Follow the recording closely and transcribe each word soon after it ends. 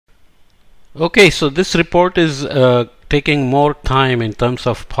Okay, so this report is taking more time in terms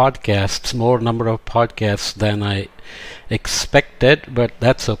of podcasts, more number of podcasts than I expected, but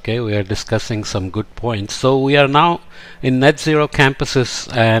that's okay. We are discussing some good points. So we are now in net zero campuses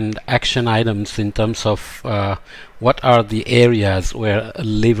and action items in terms of what are the areas where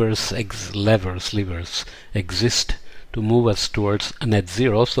levers exist to move us towards a net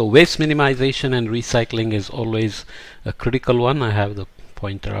zero. So waste minimization and recycling is always a critical one. I have the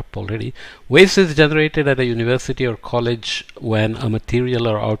pointer up already. Waste is generated at a university or college when a material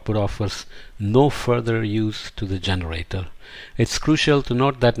or output offers no further use to the generator. It's crucial to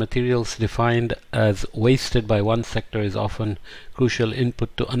note that materials defined as wasted by one sector is often crucial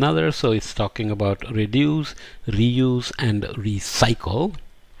input to another, so it's talking about reduce, reuse, and recycle.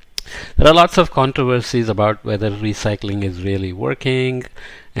 There are lots of controversies about whether recycling is really working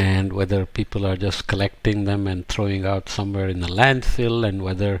and whether people are just collecting them and throwing out somewhere in the landfill, and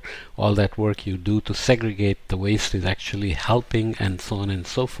whether all that work you do to segregate the waste is actually helping, and so on and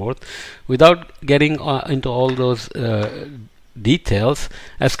so forth. Without getting into all those details,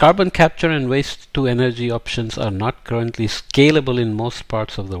 as carbon capture and waste to energy options are not currently scalable in most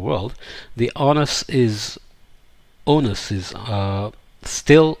parts of the world, the onus is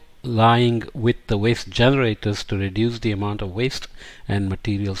still lying with the waste generators to reduce the amount of waste and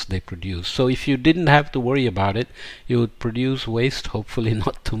materials they produce. So if you didn't have to worry about it, you would produce waste, hopefully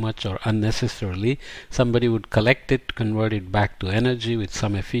not too much or unnecessarily. Somebody would collect it, convert it back to energy with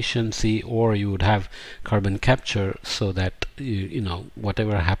some efficiency, or you would have carbon capture so that you know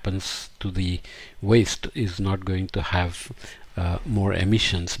whatever happens to the waste is not going to have more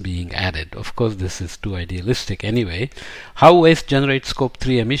emissions being added. Of course, this is too idealistic anyway. How waste generates scope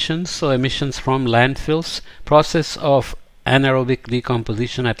 3 emissions? So emissions from landfills. Process of anaerobic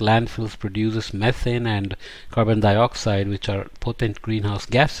decomposition at landfills produces methane and carbon dioxide, which are potent greenhouse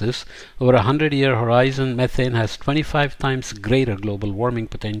gases. Over a 100-year horizon, methane has 25 times greater global warming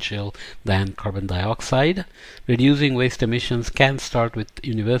potential than carbon dioxide. Reducing waste emissions can start with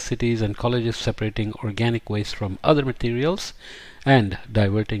universities and colleges separating organic waste from other materials and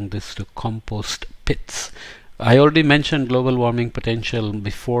diverting this to compost pits. I already mentioned global warming potential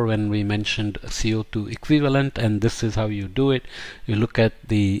before when we mentioned CO2 equivalent, and this is how you do it. You look at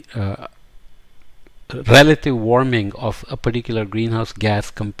the relative warming of a particular greenhouse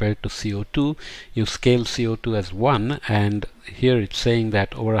gas compared to CO2. You scale CO2 as 1, and here it's saying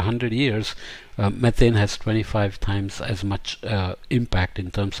that over 100 years methane has 25 times as much impact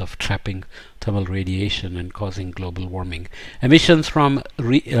in terms of trapping thermal radiation and causing global warming. Emissions from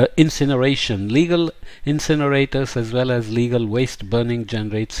incineration. Legal incinerators as well as legal waste burning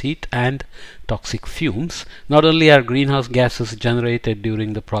generates heat and toxic fumes. Not only are greenhouse gases generated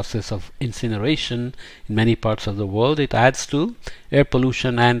during the process of incineration in many parts of the world, it adds to air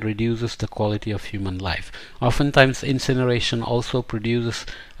pollution and reduces the quality of human life. Oftentimes incineration also produces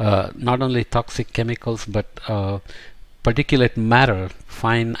not only toxic chemicals but particulate matter,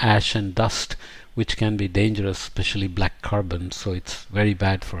 fine ash and dust, which can be dangerous, especially black carbon, so it's very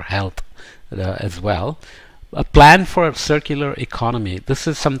bad for health as well. A plan for a circular economy. This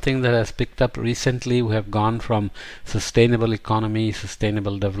is something that has picked up recently. We have gone from sustainable economy,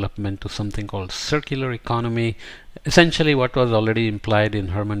 sustainable development to something called circular economy. Essentially what was already implied in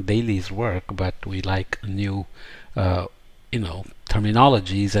Herman Daly's work, but we like new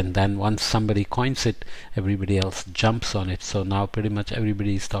terminologies, and then once somebody coins it, everybody else jumps on it. So now pretty much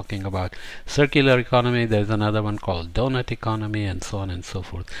everybody is talking about circular economy. There's another one called donut economy, and so on and so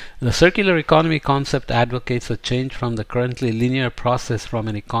forth. The circular economy concept advocates a change from the currently linear process from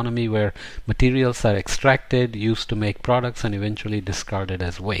an economy where materials are extracted, used to make products, and eventually discarded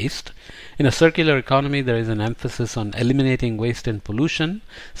as waste. In a circular economy, there is an emphasis on eliminating waste and pollution,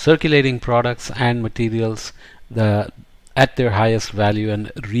 circulating products and materials at their highest value, and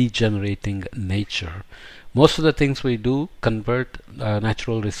regenerating nature. Most of the things we do convert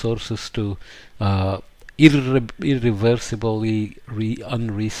natural resources to irreversibly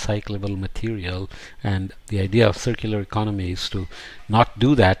unrecyclable material, and the idea of circular economy is to not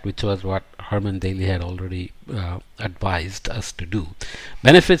do that, which was what Herman Daly had already advised us to do.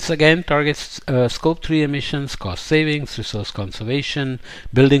 Benefits again: targets scope 3 emissions, cost savings, resource conservation,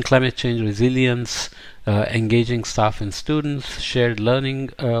 building climate change resilience, engaging staff and students, shared learning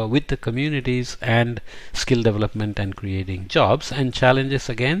with the communities, and skill development and creating jobs. And challenges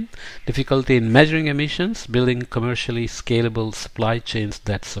again: difficulty in measuring emissions, building commercially scalable supply chains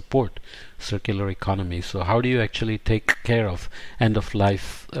that support circular economy. So how do you actually take care of end of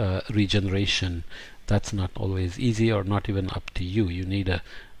life regeneration? That's not always easy, or not even up to you. You need a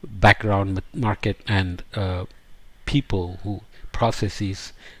background market and people who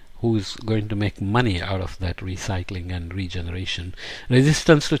processes who is going to make money out of that recycling and regeneration.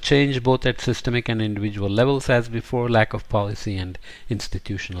 Resistance to change both at systemic and individual levels as before, lack of policy and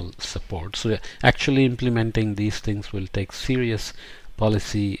institutional support. So actually implementing these things will take serious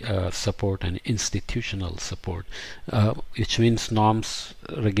policy support and institutional support, which means norms,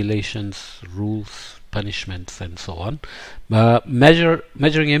 regulations, rules, punishments, and so on.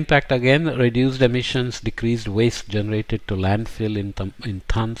 Measuring impact again, reduced emissions, decreased waste generated to landfill in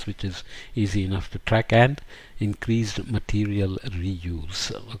tons, which is easy enough to track, and increased material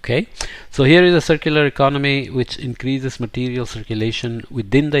reuse. Okay, so here is a circular economy which increases material circulation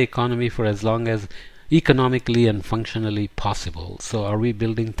within the economy for as long as economically and functionally possible. So are we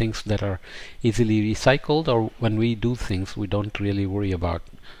building things that are easily recycled, or when we do things we don't really worry about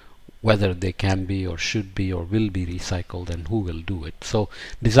whether they can be or should be or will be recycled and who will do it? So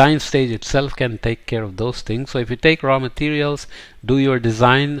design stage itself can take care of those things. So if you take raw materials, do your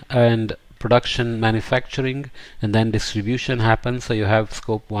design and production, manufacturing, and then distribution happens. So you have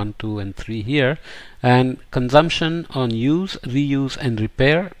scope 1, 2, and 3 here, and consumption on use, reuse, and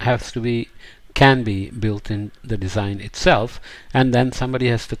repair can be built in the design itself, and then somebody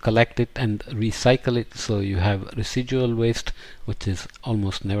has to collect it and recycle it. So you have residual waste, which is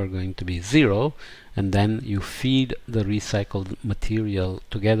almost never going to be zero, and then you feed the recycled material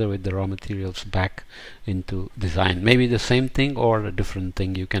together with the raw materials back into design. Maybe the same thing or a different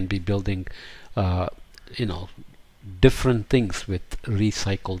thing. You can be building different things with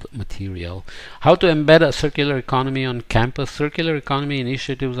recycled material. How to embed a circular economy on campus? Circular economy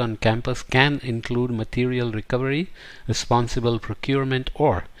initiatives on campus can include material recovery, responsible procurement,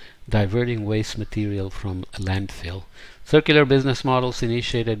 or diverting waste material from a landfill. Circular business models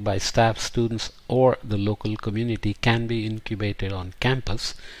initiated by staff, students, or the local community can be incubated on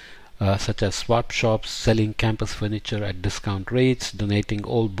campus, such as swap shops, selling campus furniture at discount rates, donating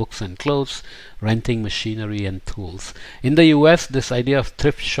old books and clothes, renting machinery and tools. In the US, this idea of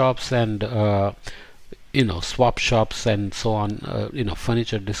thrift shops and swap shops and so on,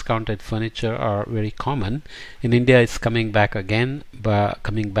 furniture, discounted furniture are very common. In India, it's coming back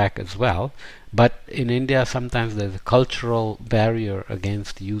as well. But in India, sometimes there's a cultural barrier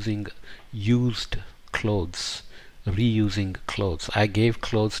against using used clothes, reusing clothes. I gave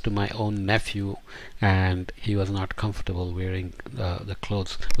clothes to my own nephew and he was not comfortable wearing the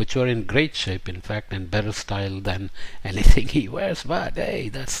clothes, which were in great shape, in fact, and better style than anything he wears. But hey,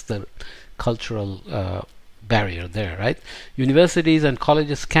 that's the cultural barrier there, right? Universities and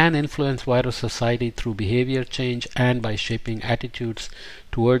colleges can influence wider society through behavior change and by shaping attitudes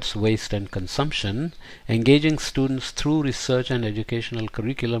towards waste and consumption, engaging students through research and educational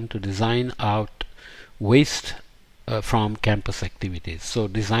curriculum to design out waste from campus activities. So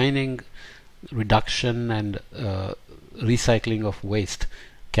designing reduction and recycling of waste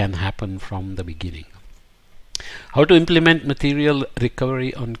can happen from the beginning. How to implement material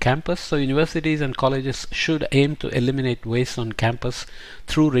recovery on campus? So universities and colleges should aim to eliminate waste on campus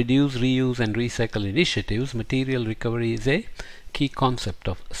through reduce, reuse, and recycle initiatives. Material recovery is a key concept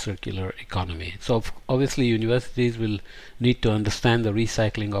of circular economy. So obviously universities will need to understand the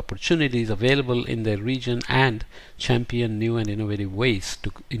recycling opportunities available in their region and champion new and innovative ways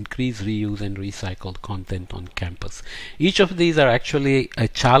to increase reuse and recycled content on campus. Each of these are actually a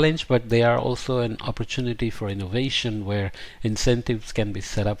challenge, but they are also an opportunity for innovation where incentives can be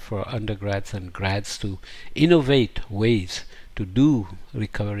set up for undergrads and grads to innovate ways to do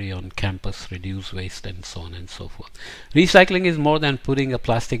recovery on campus, reduce waste, and so on and so forth. Recycling is more than putting a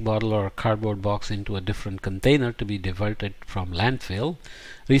plastic bottle or a cardboard box into a different container to be diverted from landfill.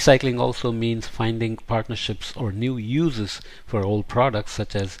 Recycling also means finding partnerships or new uses for old products,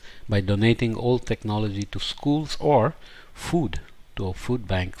 such as by donating old technology to schools or food to a food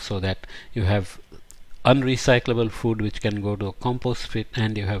bank, so that you have unrecyclable food which can go to a compost pit,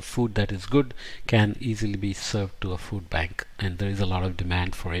 and you have food that is good, can easily be served to a food bank, and there is a lot of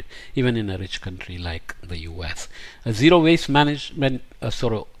demand for it even in a rich country like the US. A zero waste movement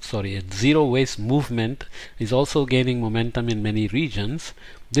is also gaining momentum in many regions.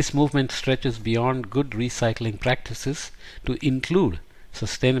 This movement stretches beyond good recycling practices to include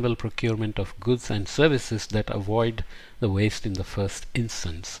sustainable procurement of goods and services that avoid the waste in the first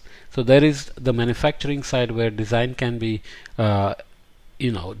instance. So there is the manufacturing side where design can be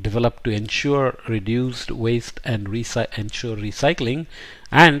developed to ensure reduced waste and ensure recycling.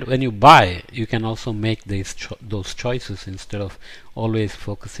 And when you buy, you can also make those choices instead of always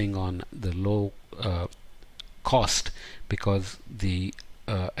focusing on the low cost, because the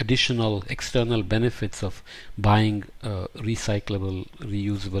additional external benefits of buying recyclable,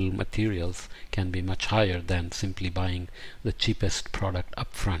 reusable materials can be much higher than simply buying the cheapest product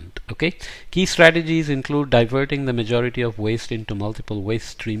upfront. Okay, key strategies include diverting the majority of waste into multiple waste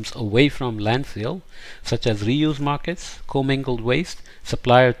streams away from landfill, such as reuse markets, commingled waste,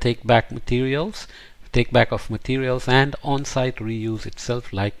 supplier take-back of materials, and on-site reuse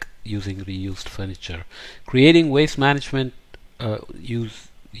itself, like using reused furniture. Creating waste management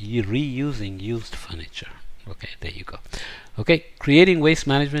reusing used furniture. Okay, there you go. Okay, creating waste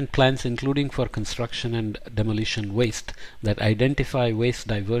management plans, including for construction and demolition waste, that identify waste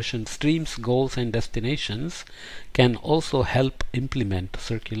diversion streams, goals, and destinations, can also help implement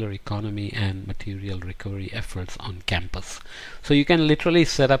circular economy and material recovery efforts on campus. So you can literally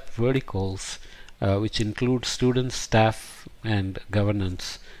set up verticals which include students, staff, and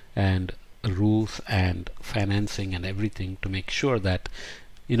governance, and rules and financing and everything, to make sure that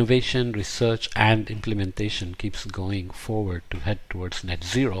innovation, research, and implementation keeps going forward to head towards net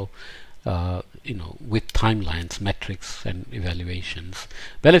zero, with timelines, metrics, and evaluations.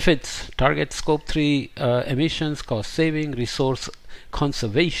 Benefits: target scope 3 emissions, cost saving, resource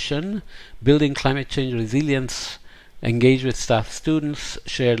conservation, building climate change resilience, engage with staff, students,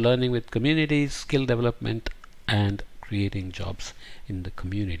 share learning with communities, skill development, and creating jobs in the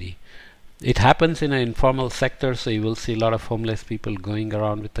community. It happens in an informal sector, so you will see a lot of homeless people going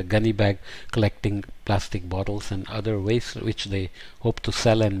around with a gunny bag collecting plastic bottles and other waste, which they hope to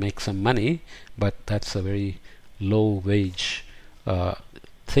sell and make some money, but that's a very low wage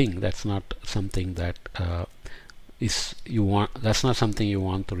thing. That's not something that that's not something you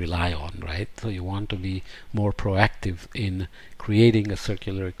want to rely on, right? So you want to be more proactive in creating a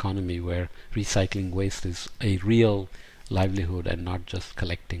circular economy where recycling waste is a real livelihood and not just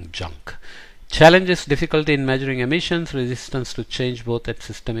collecting junk. Challenges: difficulty in measuring emissions, resistance to change both at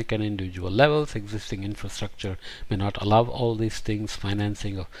systemic and individual levels. Existing infrastructure may not allow all these things.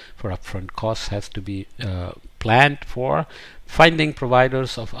 Financing for upfront costs has to be planned for. Finding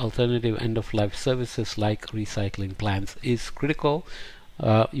providers of alternative end-of-life services like recycling plants is critical.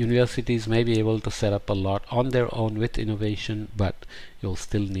 Universities may be able to set up a lot on their own with innovation, but you'll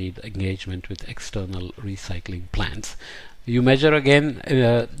still need engagement with external recycling plants. You measure again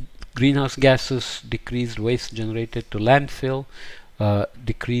greenhouse gases, decreased waste generated to landfill,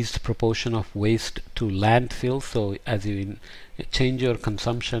 decreased proportion of waste to landfill. So as you change your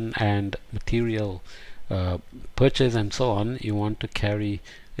consumption and material purchase and so on, you want to carry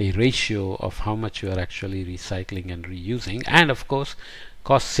a ratio of how much you are actually recycling and reusing. And of course,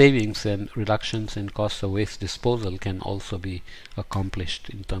 cost savings and reductions in cost of waste disposal can also be accomplished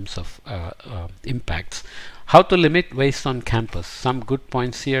in terms of impacts. How to limit waste on campus. Some good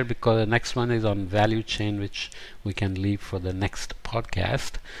points here, because the next one is on value chain, which we can leave for the next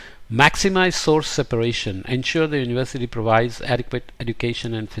podcast. Maximize source separation. Ensure the university provides adequate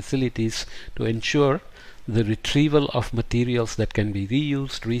education and facilities to ensure the retrieval of materials that can be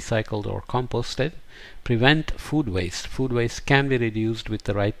reused, recycled, or composted. Prevent food waste. Food waste can be reduced with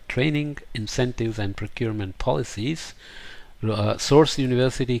the right training, incentives, and procurement policies. Source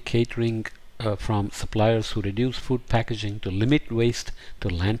university catering from suppliers who reduce food packaging to limit waste to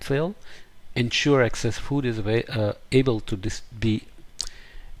landfill. Ensure excess food is able to be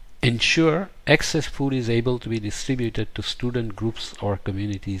distributed to student groups or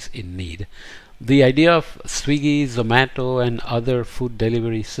communities in need. The idea of Swiggy, Zomato, and other food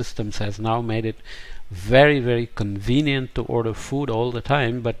delivery systems has now made it very, very convenient to order food all the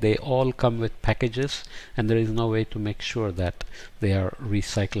time, but they all come with packages, and there is no way to make sure that they are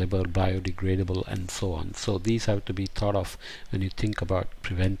recyclable, biodegradable, and so on. So these have to be thought of when you think about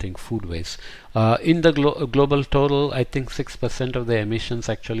preventing food waste. In the global total, I think 6% of the emissions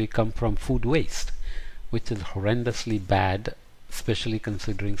actually come from food waste, which is horrendously bad, especially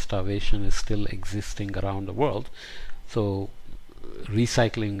considering starvation is still existing around the world. So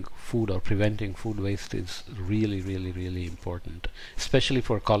recycling food or preventing food waste is really, really, really important, especially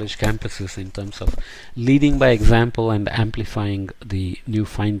for college campuses, in terms of leading by example and amplifying the new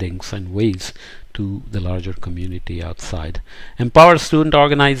findings and ways to the larger community outside. Empower student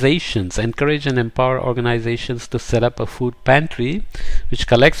organizations. Encourage and empower organizations to set up a food pantry which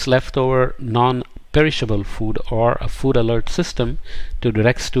collects leftover non-perishable food, or a food alert system to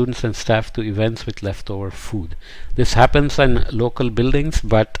direct students and staff to events with leftover food. This happens in local buildings,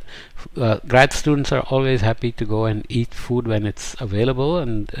 but grad students are always happy to go and eat food when it's available,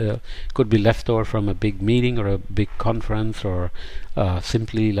 and could be leftover from a big meeting or a big conference, or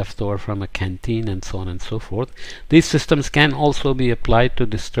simply leftover from a canteen, and so on and so forth. These systems can also be applied to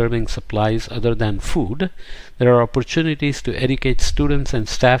disturbing supplies other than food. There are opportunities to educate students and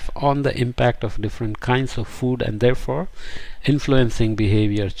staff on the impact of different kinds of food and therefore influencing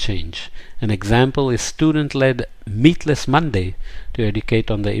behavior change. An example is student-led Meatless Monday to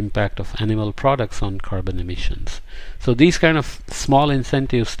educate on the impact of animal products on carbon emissions. So these kind of small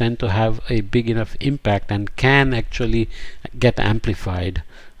incentives tend to have a big enough impact and can actually get amplified.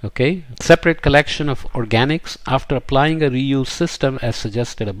 Okay, separate collection of organics. After applying a reuse system as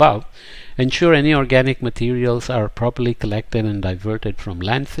suggested above, ensure any organic materials are properly collected and diverted from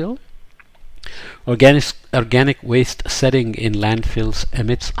landfill. Organic waste setting in landfills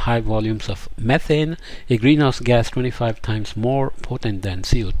emits high volumes of methane, a greenhouse gas 25 times more potent than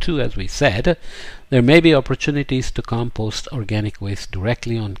CO2, as we said. There may be opportunities to compost organic waste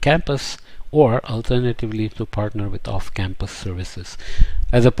directly on campus, or alternatively to partner with off-campus services.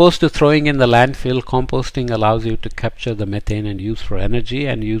 As opposed to throwing in the landfill, composting allows you to capture the methane and use for energy,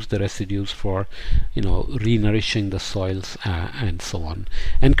 and use the residues for, re-nourishing the soils and so on.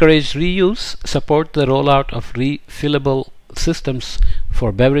 Encourage reuse. Support the rollout of refillable systems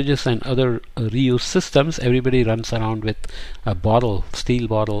for beverages and other reuse systems. Everybody runs around with a bottle, steel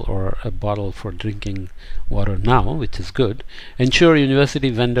bottle, or a bottle for drinking water now, which is good. Ensure university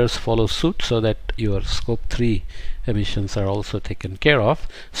vendors follow suit so that your scope 3 emissions are also taken care of.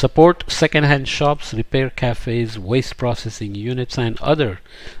 Support second-hand shops, repair cafes, waste processing units, and other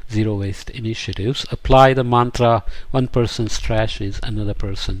zero waste initiatives. Apply the mantra, one person's trash is another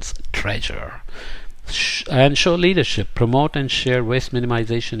person's treasure. And show leadership. Promote and share waste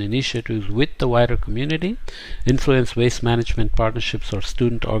minimization initiatives with the wider community. Influence waste management partnerships or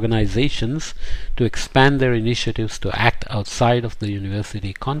student organizations to expand their initiatives to act outside of the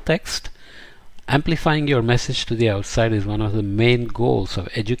university context. Amplifying your message to the outside is one of the main goals of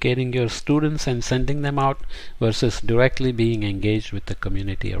educating your students and sending them out, versus directly being engaged with the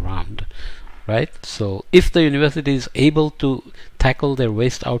community around. Right? So if the university is able to tackle their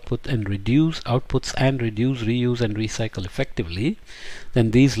waste output and reduce outputs and reduce, reuse, and recycle effectively,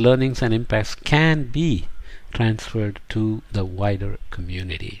 then these learnings and impacts can be transferred to the wider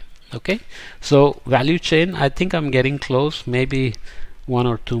community. Okay, so value chain, I think I'm getting close, maybe one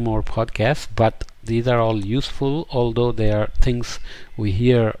or two more podcasts, but these are all useful, although they are things we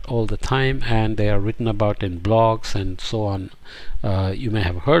hear all the time and they are written about in blogs and so on. You may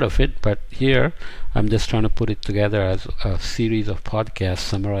have heard of it, but here I'm just trying to put it together as a series of podcasts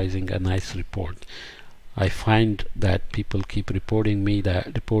summarizing a nice report. I find that people keep reporting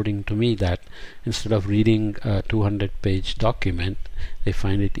to me that instead of reading a 200-page document, they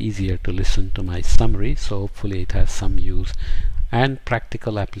find it easier to listen to my summary. So hopefully it has some use and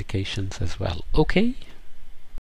practical applications as well. Okay.